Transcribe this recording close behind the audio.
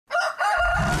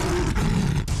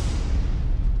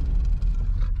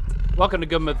Welcome to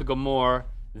Good Mythical More.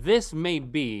 This may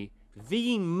be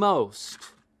the most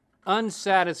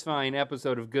unsatisfying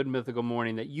episode of Good Mythical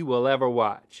Morning that you will ever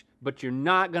watch, but you're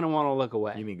not gonna wanna look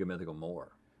away. You mean Good Mythical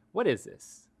More? What is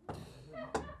this?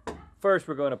 First,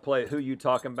 we're going to play Who You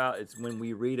Talking About. It's when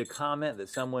we read a comment that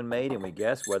someone made and we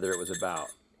guess whether it was about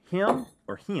him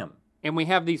or him. And we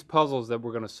have these puzzles that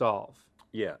we're gonna solve.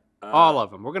 Yeah. All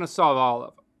of them. We're gonna solve all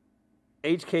of them.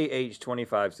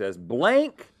 HKH25 says,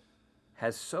 blank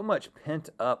has so much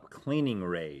pent-up cleaning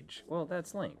rage. Well,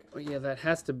 that's Link. Well, yeah, that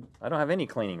has to... I don't have any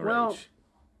cleaning Well, rage.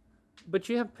 but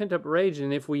you have pent-up rage,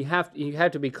 and if you have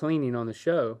to be cleaning on the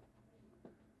show,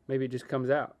 maybe it just comes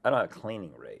out. I don't have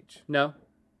cleaning rage. No.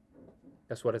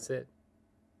 That's what I said.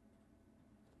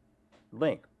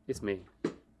 Link. It's me.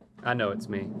 I know it's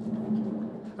me.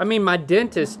 I mean, my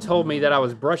dentist told me that I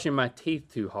was brushing my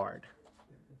teeth too hard.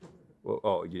 Well,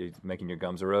 oh, you making your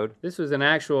gums erode? This was an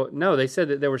actual... No, they said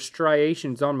that there were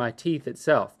striations on my teeth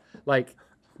itself. Like,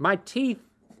 my teeth...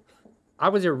 I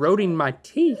was eroding my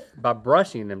teeth by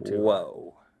brushing them too hard.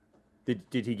 Whoa.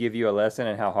 Did he give you a lesson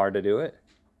on how hard to do it?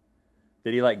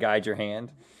 Did he, like, guide your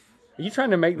hand? Are you trying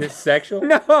to make this sexual?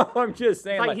 No, I'm just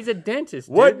saying, like, he's a dentist,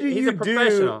 dude. What do he's you a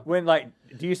professional. do when, like,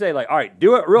 do you say, like, all right,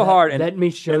 do it real hard, and Let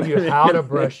me show you how to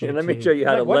brush your let me teeth. show you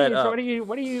how to let up. What are you?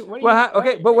 Well,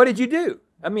 okay, but what did you do?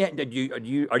 I mean,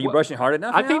 are you brushing hard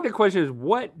enough? I now? think the question is,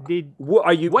 what did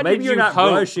maybe you're not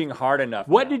hope? brushing hard enough.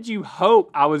 What now. did you hope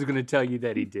I was going to tell you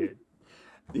that he did?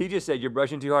 He just said you're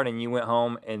brushing too hard, and you went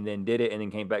home and then did it, and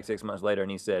then came back 6 months later, and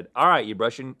he said, "All right, you're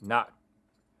brushing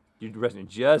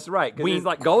just right." Because it's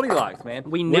like Goldilocks, man.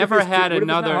 We never had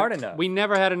another. Hard enough? We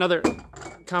never had another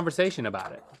conversation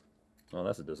about it. Well,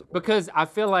 that's a disappointment. Because I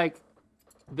feel like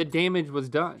the damage was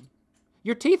done.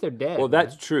 Your teeth are dead. Well,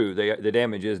 that's true. The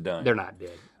damage is done. They're not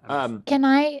dead. Can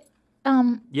I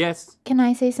Yes. can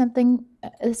I say something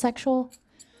sexual?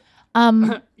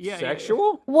 Yeah.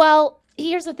 Sexual? Well,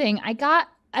 here's the thing. I got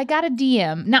a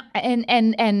DM. Not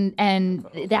and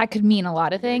that could mean a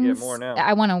lot of Get things. more now.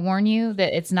 I want to warn you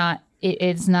that it's not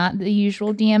the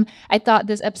usual DM. I thought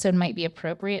this episode might be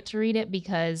appropriate to read it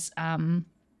because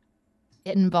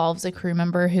it involves a crew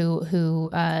member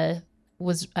who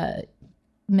was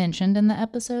mentioned in the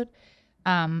episode.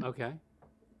 Okay.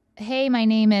 Hey, my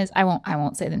name is I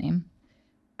won't say the name.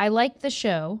 I like the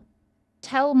show.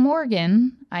 Tell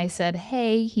Morgan I said,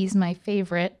 hey, he's my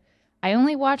favorite. I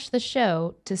only watch the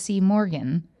show to see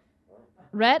Morgan.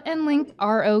 Rhett and Link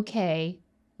are okay.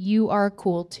 You are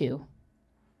cool too.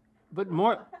 But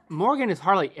Morgan is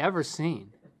hardly ever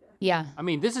seen. Yeah. I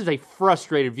mean, this is a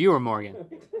frustrated viewer, Morgan.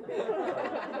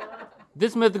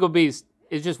 This mythical beast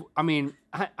is just, I mean,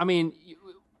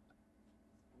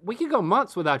 we could go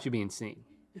months without you being seen.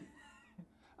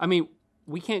 I mean,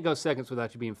 we can't go seconds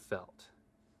without you being felt.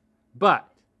 But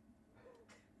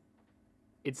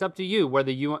it's up to you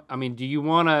whether you, I mean, do you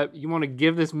want to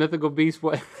give this mythical beast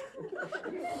what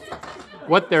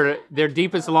their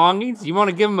deepest longings? You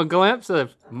want to give them a glimpse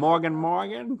of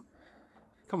Morgan?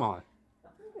 Come on.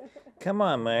 Come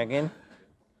on, Megan.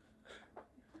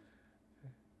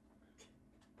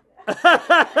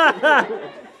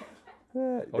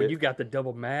 Oh, you got the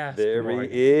double mask. There Morgan.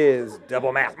 he is,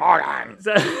 double mask Morgan.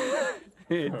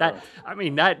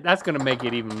 That's gonna make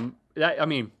it even.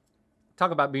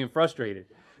 Talk about being frustrated.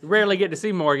 You rarely get to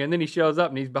see Morgan, then he shows up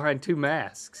and he's behind two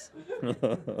masks.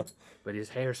 But his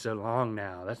hair's so long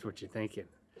now. That's what you're thinking.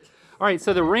 All right,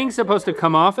 so the ring's supposed to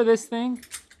come off of this thing.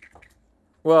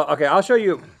 Well, okay, I'll show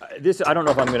you this. I don't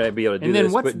know if I'm going to be able to do And then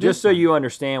this, what's but this just so one? you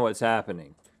understand what's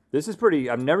happening. This is pretty,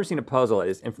 I've never seen a puzzle like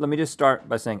this. And let me just start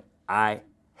by saying I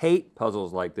hate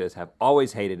puzzles like this, have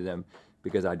always hated them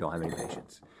because I don't have any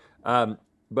patience.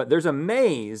 But there's a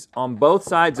maze on both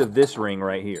sides of this ring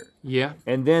right here. Yeah.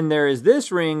 And then there is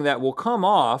this ring that will come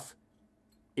off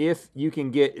if you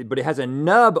can get, but it has a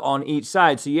nub on each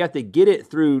side, so you have to get it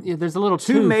through Yeah, there's a little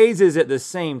two tooth, mazes at the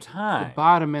same the time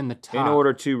bottom and the top. in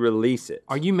order to release it.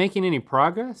 Are you making any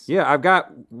progress? Yeah, I've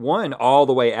got one all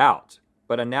the way out,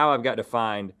 but now I've got to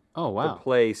find Oh, wow. the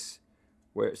place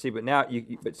where. See, but now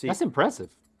but see. That's impressive.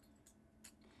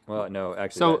 Well, no,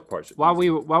 actually, So that part should while we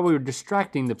were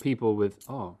distracting the people with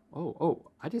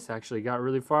I just actually got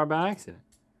really far by accident.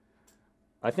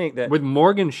 I think that. With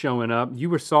Morgan showing up, you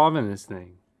were solving this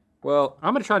thing. Well,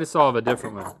 I'm gonna try to solve a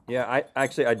different one. yeah,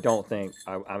 I don't think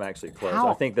I'm actually close. How?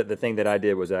 I think that the thing that I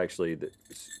did was actually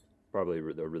probably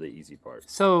the really easy part.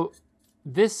 So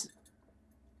this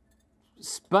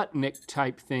Sputnik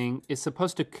type thing is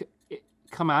supposed to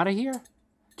come out of here?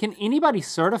 Can anybody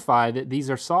certify that these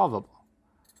are solvable?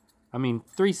 I mean,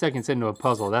 3 seconds into a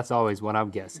puzzle, that's always what I'm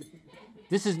guessing.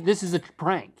 This is a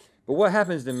prank. But what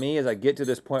happens to me is I get to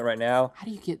this point right now How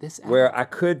do you get this out? where I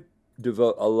could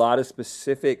devote a lot of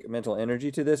specific mental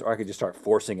energy to this, or I could just start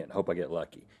forcing it and hope I get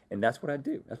lucky. And that's what I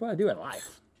do. That's what I do in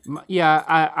life. Yeah,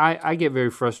 I get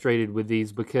very frustrated with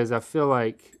these because I feel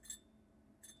like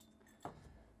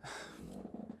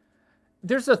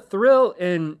there's a thrill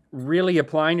in really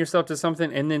applying yourself to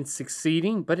something and then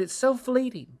succeeding, but it's so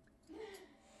fleeting.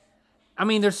 I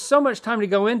mean, there's so much time to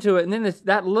go into it, and then it's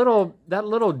that little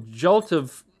jolt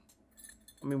of,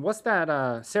 I mean, what's that?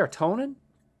 Serotonin?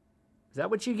 Is that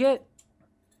what you get?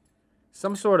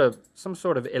 Some sort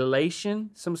of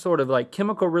elation, some sort of like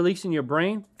chemical release in your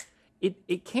brain.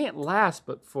 It can't last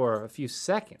but for a few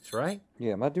seconds, right?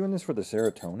 Yeah, am I doing this for the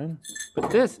serotonin? But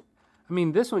this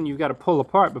one you've got to pull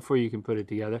apart before you can put it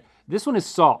together. This one is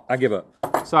salt. I give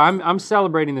up. So I'm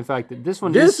celebrating the fact that this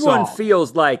one is This salt. one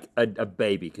feels like a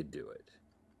baby could do it,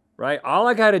 right? All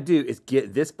I got to do is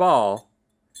get this ball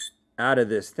out of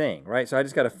this thing, right? So I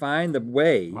just got to find the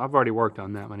way. Well, I've already worked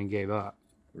on that one and gave up.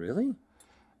 Really?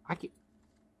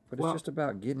 But well, it's just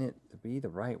about getting it to be the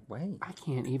right way. I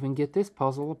can't even get this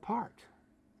puzzle apart.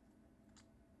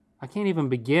 I can't even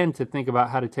begin to think about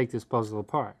how to take this puzzle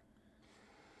apart.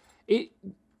 I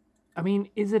mean,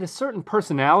 is it a certain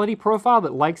personality profile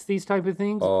that likes these type of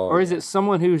things? Oh, or is it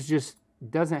someone who's just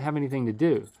doesn't have anything to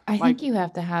do? I think you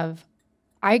have to have.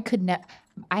 I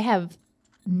have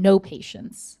no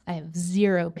patience. I have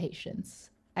zero patience.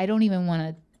 I don't even want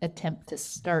to attempt to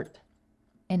start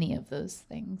any of those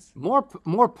things. More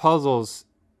puzzles,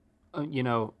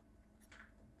 over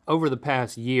the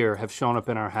past year have shown up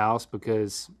in our house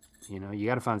because, you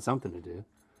got to find something to do.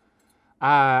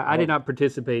 I did not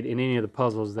participate in any of the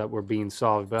puzzles that were being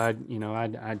solved, but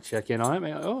I'd check in on it.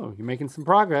 And, oh, you're making some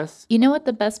progress. You know what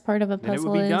the best part of a puzzle and it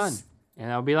would be done. is?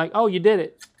 And I'll be like, oh, you did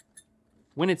it.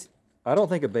 When it's I don't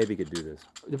think a baby could do this.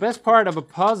 the best part of a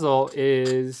puzzle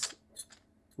is,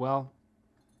 well,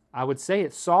 I would say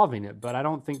it's solving it, but I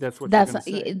don't think that's what you're going to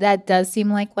say. That does seem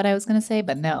like what I was going to say,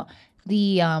 but no.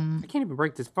 The I can't even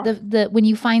break this part. the when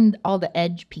you find all the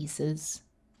edge pieces,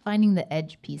 finding the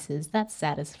edge pieces, that's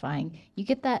satisfying. You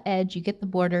get that edge, you get the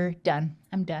border, done.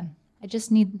 I'm done. I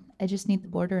just need the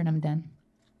border and I'm done.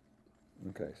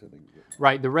 Okay, so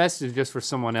Right, the rest is just for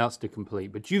someone else to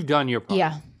complete, but you've done your part.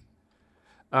 Yeah.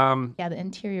 Yeah, the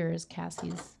interior is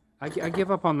Cassie's. I give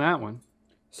up on that one.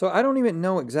 So I don't even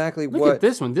know exactly Look what. at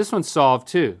this one. This one's solved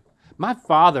too. My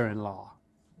father-in-law,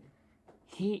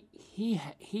 he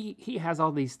has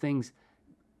all these things.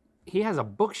 He has a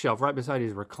bookshelf right beside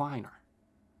his recliner.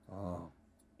 Oh.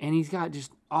 And he's got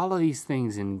just all of these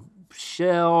things in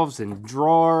shelves and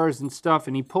drawers and stuff,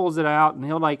 and he pulls it out and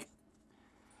he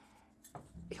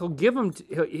would give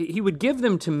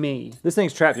them to me. This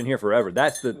thing's trapped in here forever.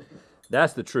 That's the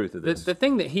truth of this. The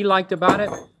thing that he liked about it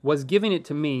was giving it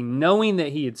to me, knowing that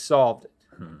he had solved it,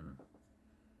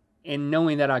 and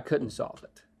knowing that I couldn't solve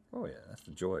it. Oh yeah, that's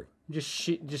the joy. Just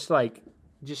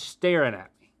staring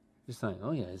at me, just like,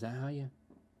 oh yeah, is that how you?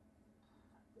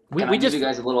 Can I give you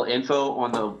guys a little info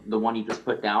on the one you just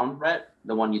put down, Rhett?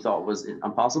 The one you thought was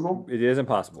impossible? It is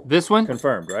impossible. This one?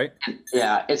 Confirmed, right?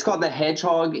 Yeah, it's called the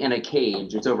Hedgehog in a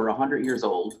Cage. It's over 100 years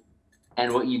old.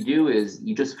 And what you do is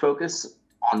you just focus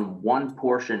on one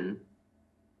portion,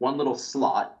 one little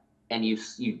slot, and you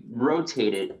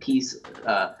rotate it piece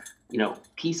by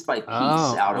piece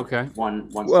out of one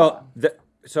slot.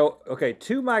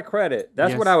 To my credit,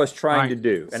 that's Yes. what I was trying Right. to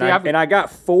do, and See, I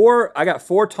got four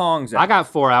tongs out, I got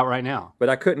 4 out right now. but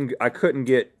I couldn't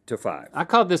get to 5. I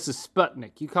call this a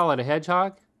Sputnik. You call it a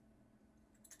hedgehog?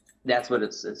 That's what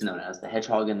it's known as, the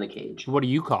Hedgehog in the Cage. What do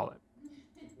you call it?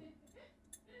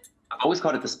 I always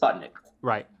called it the Sputnik.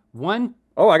 Right. One.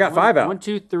 Oh, I got 5 out. 1,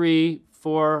 2, 3,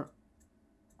 4.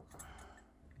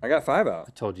 I got 5 I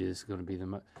out. told you this is going to be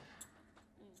the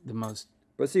most.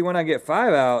 But see, when I get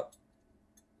 5 out,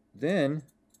 then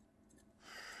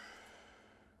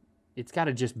It's got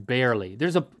to just barely.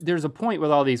 There's a point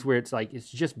with all these where it's like it's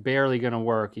just barely going to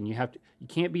work, and you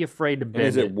can't be afraid to bend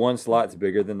is it it. one slot's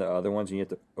bigger than the other ones? And you have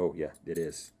to. Oh yeah, it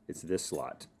is. It's this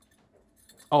slot.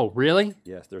 Oh, really?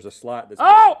 Yes, there's a slot. That's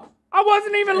Oh, I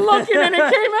wasn't even looking, and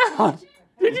it came out.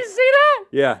 Did you see that?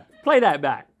 Yeah. Play that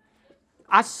back.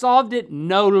 I solved it.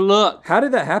 No look. How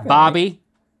did that happen, Bobby,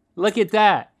 look at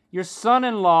that. Your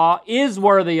son-in-law is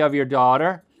worthy of your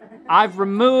daughter. I've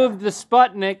removed the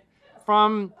Sputnik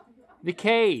from the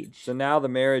cage. So now the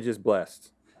marriage is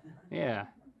blessed. Yeah,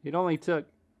 it only took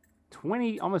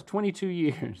almost 22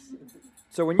 years.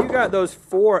 So when you got those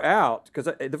 4 out, because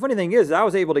the funny thing is, I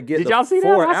was able to get Did the y'all see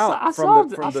 4 that? out I from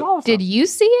solved the. it. From I the solved Did it. you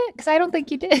see it? Because I don't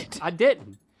think you did. I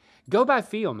didn't. Go by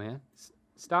feel, man.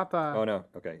 Stop. Oh no.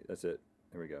 Okay, that's it.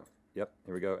 There we go. Yep,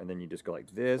 here we go. And then you just go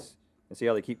like this. And see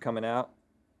how they keep coming out?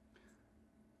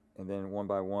 And then one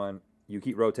by one, you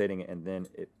keep rotating it, and then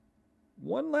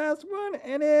one last one,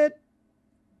 and the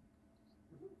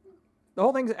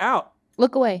whole thing's out.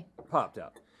 Look away. Popped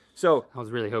out. So I was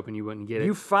really hoping you wouldn't get it.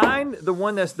 you find the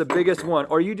one that's the biggest one,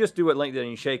 or you just do what Link did and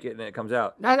you shake it and it comes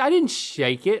out. I didn't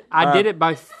shake it. I did it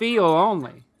by feel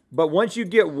only. But once you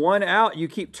get one out, you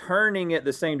keep turning it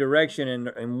the same direction,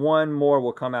 and one more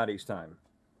will come out each time.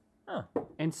 Huh.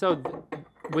 And so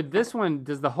with this one,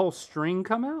 does the whole string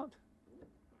come out?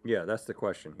 Yeah, that's the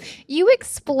question. You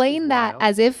explain that Wild.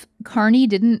 as if Carney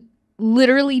didn't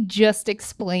literally just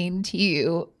explain to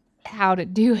you how to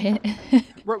do it.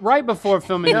 Right before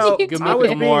filming No, Good I was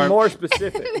Mythical being MORE, more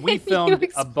specific. we You filmed a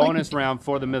explained bonus it. round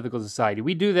for the Mythical Society.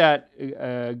 We do that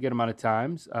a good amount of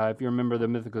times. If you remember the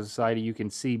Mythical Society, you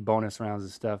can see bonus rounds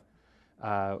and stuff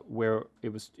where it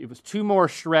was 2 more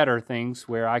shredder things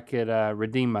where I could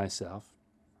redeem myself.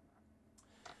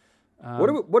 What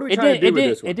are we trying to do with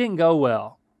this one? It didn't go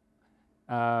well.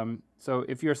 So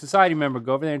if you're a society member,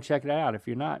 go over there and check it out. If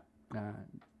you're not,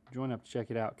 join up to check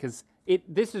it out because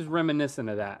this is reminiscent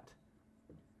of that.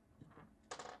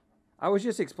 I was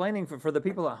just explaining for the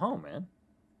people at home, man,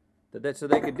 that so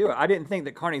they could do it. I didn't think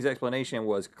that Carney's explanation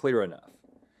was clear enough,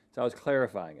 so I was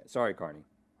clarifying it. Sorry, Carney.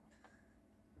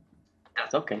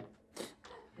 That's okay.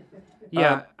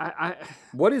 Yeah,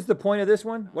 What is the point of this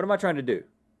one? What am I trying to do?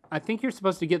 I think you're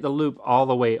supposed to get the loop all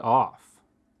the way off.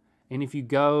 And if you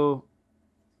go,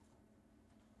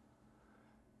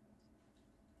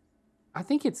 I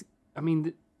think it's,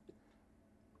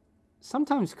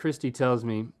 sometimes Christy tells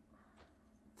me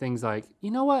things like, you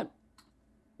know what?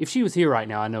 If she was here right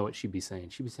now, I know what she'd be saying.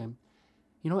 She'd be saying,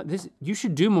 you know what? You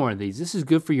should do more of these. This is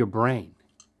good for your brain.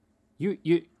 You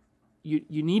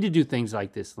need to do things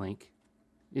like this, Link.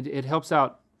 It helps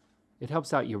out. It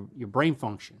helps out your brain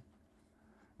function.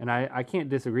 And I can't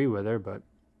disagree with her, but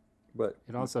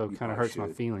it also kind of hurts my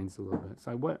feelings a little bit. It's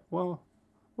like, what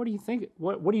do you think?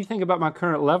 What do you think about my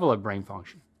current level of brain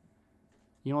function?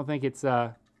 You don't think it's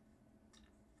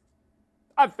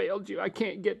I failed you. I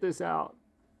can't get this out.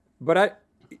 But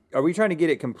are we trying to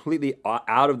get it completely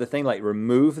out of the thing, like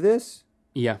remove this?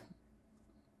 Yeah.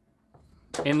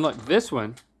 And look, this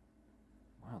one,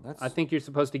 Wow, I think you're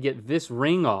supposed to get this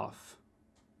ring off.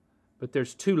 But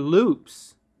there's 2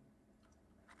 loops.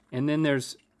 And then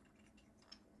there's,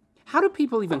 how do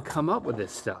people even come up with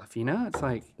this stuff? You know, it's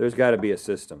like, There's got to be a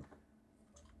system.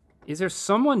 is there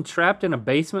someone trapped in a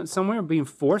basement somewhere being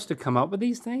forced to come up with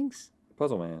these things?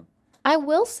 Puzzle Man. I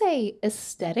will say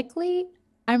aesthetically,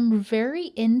 I'm very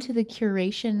into the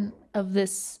curation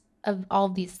of all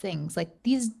these things. Like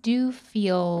these do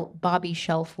feel Bobby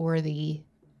Shelf worthy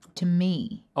to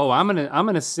me. Oh, I'm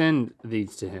gonna send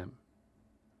these to him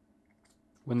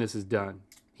when this is done.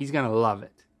 He's gonna love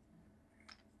it.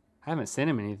 I haven't sent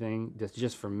him anything that's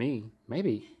just for me,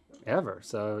 maybe ever.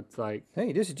 So it's like,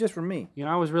 Hey, this is just for me. you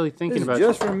know, I was really thinking This is about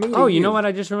just for me to Oh, you know use. what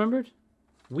I just remembered?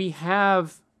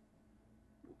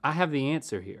 I have the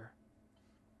answer here.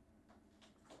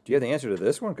 Do you have the answer to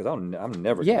this one? Because I'm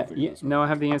never Yeah, going to figure this one. no, I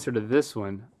have the answer to this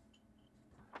one.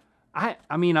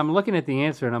 I mean, I'm looking at the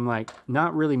answer and I'm like,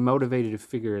 not really motivated to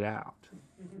figure it out.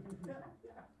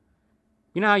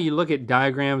 You know how you look at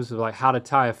diagrams of like how to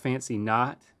tie a fancy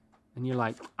knot, and you're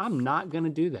like, I'm not gonna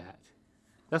do that.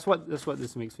 That's what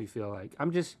this makes me feel like.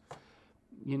 I'm just,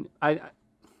 you know,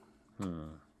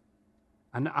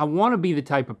 I want to be the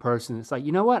type of person that's like,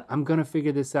 you know what? I'm gonna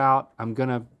figure this out. I'm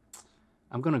gonna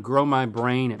grow my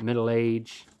brain at middle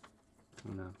age.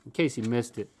 You know, in case you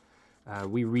missed it,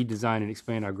 we redesign and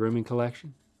expand our grooming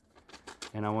collection,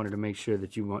 and I wanted to make sure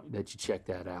that you check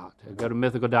that out. Go to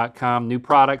mythical.com. New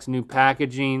products, new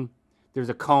packaging. There's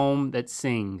a comb that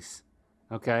sings.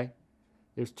 Okay.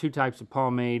 There's 2 types of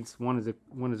pomades. One is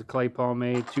a clay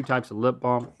pomade. 2 types of lip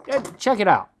balm. Yeah, check it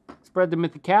out. Spread the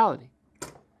mythicality.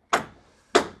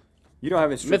 You don't have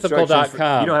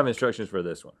Mythical.com. You don't have instructions for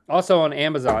this one. Also on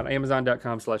Amazon.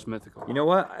 Amazon.com/mythical. You know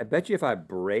what? I bet you if I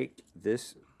break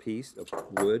this piece of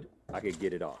wood, I could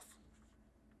get it off.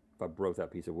 If I broke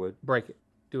that piece of wood. Break it.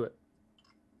 Do it.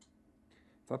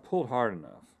 If I pulled hard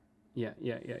enough. Yeah.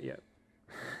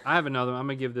 I have another one. I'm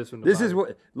gonna give this one to This Bobby. is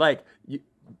what, like,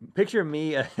 picture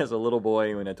me as a little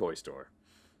boy in a toy store.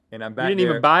 And I'm back You didn't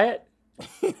even buy it?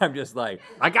 I'm just like,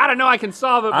 I gotta know I can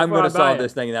solve it. I'm going to solve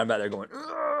this thing, and I'm back there going,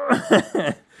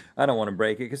 "Ugh." I don't want to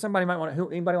break it, because somebody might want to,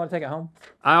 anybody want to take it home?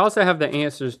 I also have the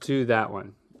answers to that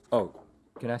one. Oh,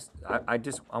 can I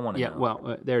want to Yeah, know.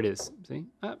 well, there it is. See?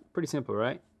 Pretty simple,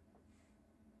 right?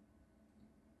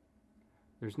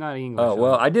 There's not English. Oh,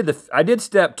 well, I did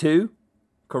step 2,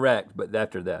 correct, but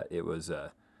after that, it was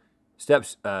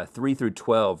Steps 3 through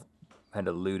 12 had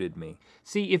eluded me.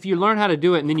 See, if you learn how to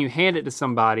do it and then you hand it to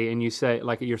somebody and you say,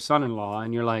 like your son-in-law,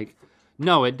 and you're like,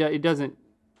 no, it doesn't,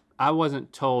 I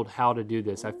wasn't told how to do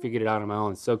this. I figured it out on my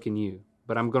own, so can you.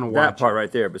 But I'm gonna watch That part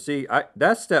right there. But see,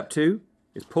 that's step 2,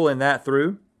 is pulling that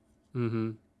through.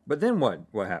 Mm-hmm. But then what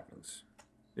happens?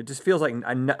 It just feels like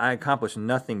I accomplished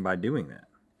nothing by doing that.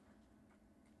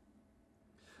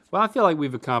 Well, I feel like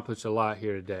we've accomplished a lot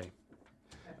here today.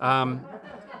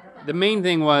 The main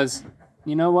thing was,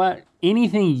 you know what?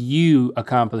 Anything you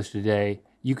accomplished today,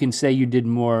 you can say you did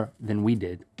more than we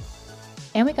did.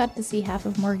 And we got to see half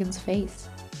of Morgan's face.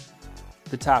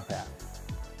 The top half.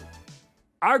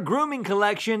 Our grooming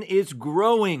collection is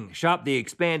growing. Shop the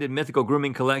expanded Mythical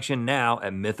Grooming Collection now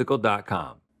at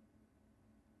mythical.com.